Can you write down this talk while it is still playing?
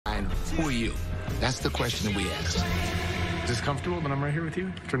Who are you? That's the question that we ask. Is this comfortable that I'm right here with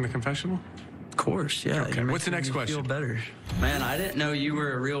you during the confessional? Of course, yeah. Okay. What's the next question? Feel better. Man, I didn't know you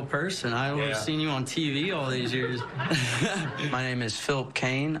were a real person. I would have seen you on TV all these years. My name is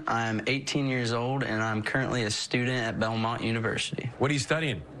Kane. I'm 18 years old, and I'm currently a student at Belmont University. What are you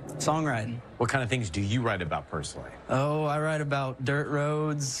studying? Songwriting. What kind of things do you write about personally? Oh, I write about dirt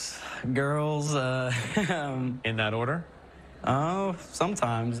roads, girls. In that order? Oh,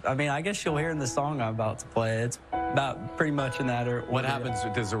 sometimes. I mean, I guess you'll hear in the song I'm about to play. It's about pretty much in that order. What happens?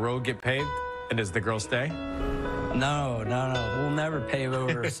 Does the road get paved? And does the girl stay? No. We'll never pave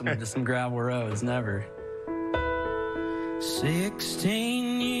over some gravel roads, never.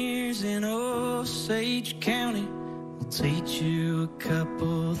 16 years in Osage County will teach you a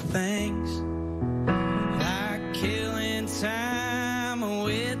couple things. Like killing time,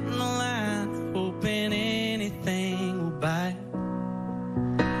 waiting the line, hoping anything will bite.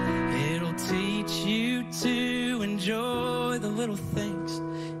 It'll teach you to enjoy the little things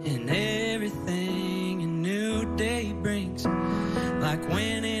and everything a new day brings, like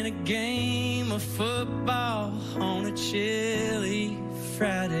winning a game of football on a chilly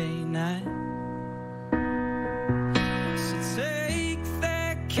Friday night. So take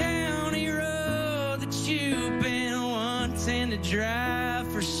that county road that you've been wanting to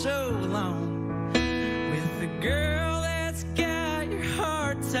drive for so long, with the girl that's got your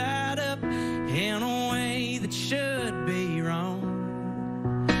heart tied up in a way that should be wrong.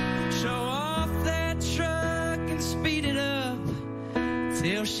 Show off that truck and speed it up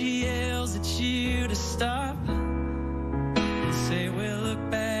till she yells at you to stop, and say, well, look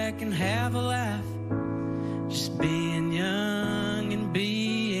back and have a laugh, just being young and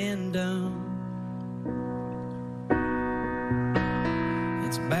being dumb.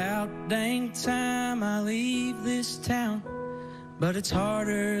 It's about dang time I leave this town, but it's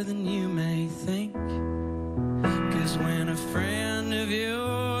harder than you may think. 'Cause when a friend of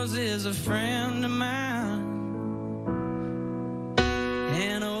yours is a friend of mine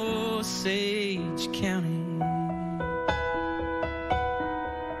in Osage County.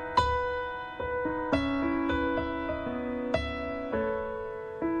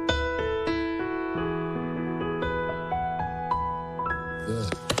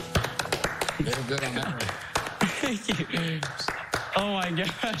 Good. Very good on that one. Thank you. Oh my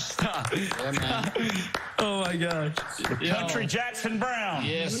gosh, stop. Yeah, man. Oh my gosh. Country Jackson Brown.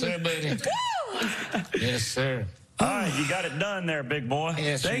 Yes, sir, buddy. Yes, sir. All right, you got it done there, big boy.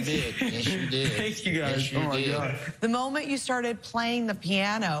 Yes, you did. Yes, you did. Thank you guys. Yes, you Oh my did. God. The moment you started playing the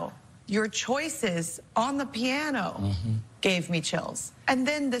piano, your choices on the piano gave me chills. And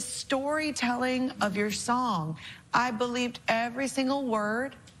then the storytelling of your song, I believed every single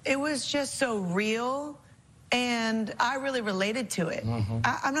word. It was just so real, and I really related to it.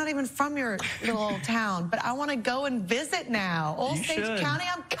 I'm not even from your little town, but I want to go and visit now. Osage County,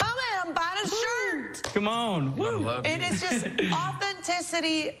 I'm coming. I'm buying a shirt. Come on. Woo. It is just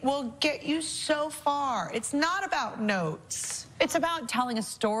authenticity will get you so far. It's not about notes. It's about telling a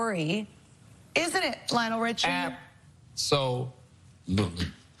story. Isn't it, Lionel Richie? Absolutely.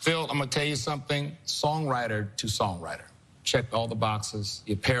 Phil, I'm going to tell you something. Songwriter to songwriter. Checked all the boxes.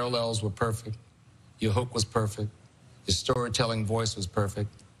 Your parallels were perfect. Your hook was perfect. Your storytelling voice was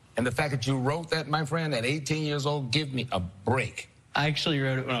perfect. And the fact that you wrote that, my friend, at 18 years old, give me a break. I actually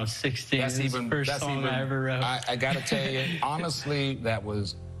wrote it when I was 16. That's the first song I ever wrote. I got to tell you, honestly, that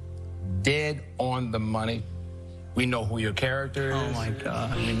was dead on the money. We know who your character is. Oh, my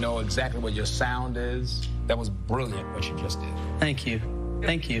God. We know exactly what your sound is. That was brilliant, what you just did. Thank you.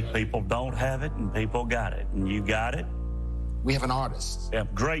 Thank you. People don't have it, and people got it. And you got it. We have an artist. Yeah,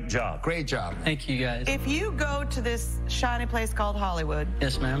 great job. Great job. Thank you, guys. If you go to this shiny place called Hollywood,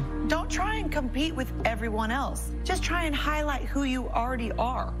 Yes, ma'am. don't try and compete with everyone else. Just try and highlight who you already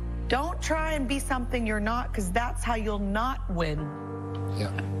are. Don't try and be something you're not, because that's how you'll not win. Yeah,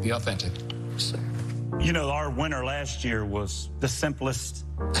 be authentic. You know, our winner last year was the simplest,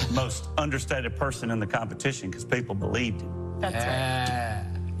 most understated person in the competition because people believed him. That's right.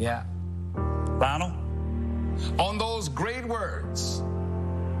 Yeah. Lionel? On those great words.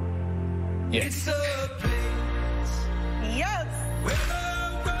 Yes. Yes.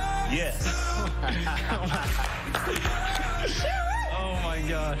 Yes. Oh, my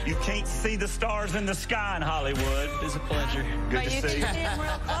gosh. You can't see the stars in the sky in Hollywood. It's a pleasure. Good But to you see you. can see them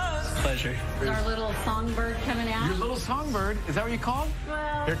real close. Pleasure. Our little songbird coming out. Your little songbird. Is that what you call him?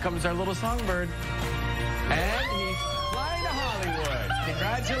 Well, Here comes our little songbird. And he's flying to Hollywood.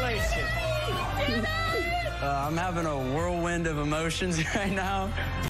 Congratulations. I'm having a whirlwind of emotions right now.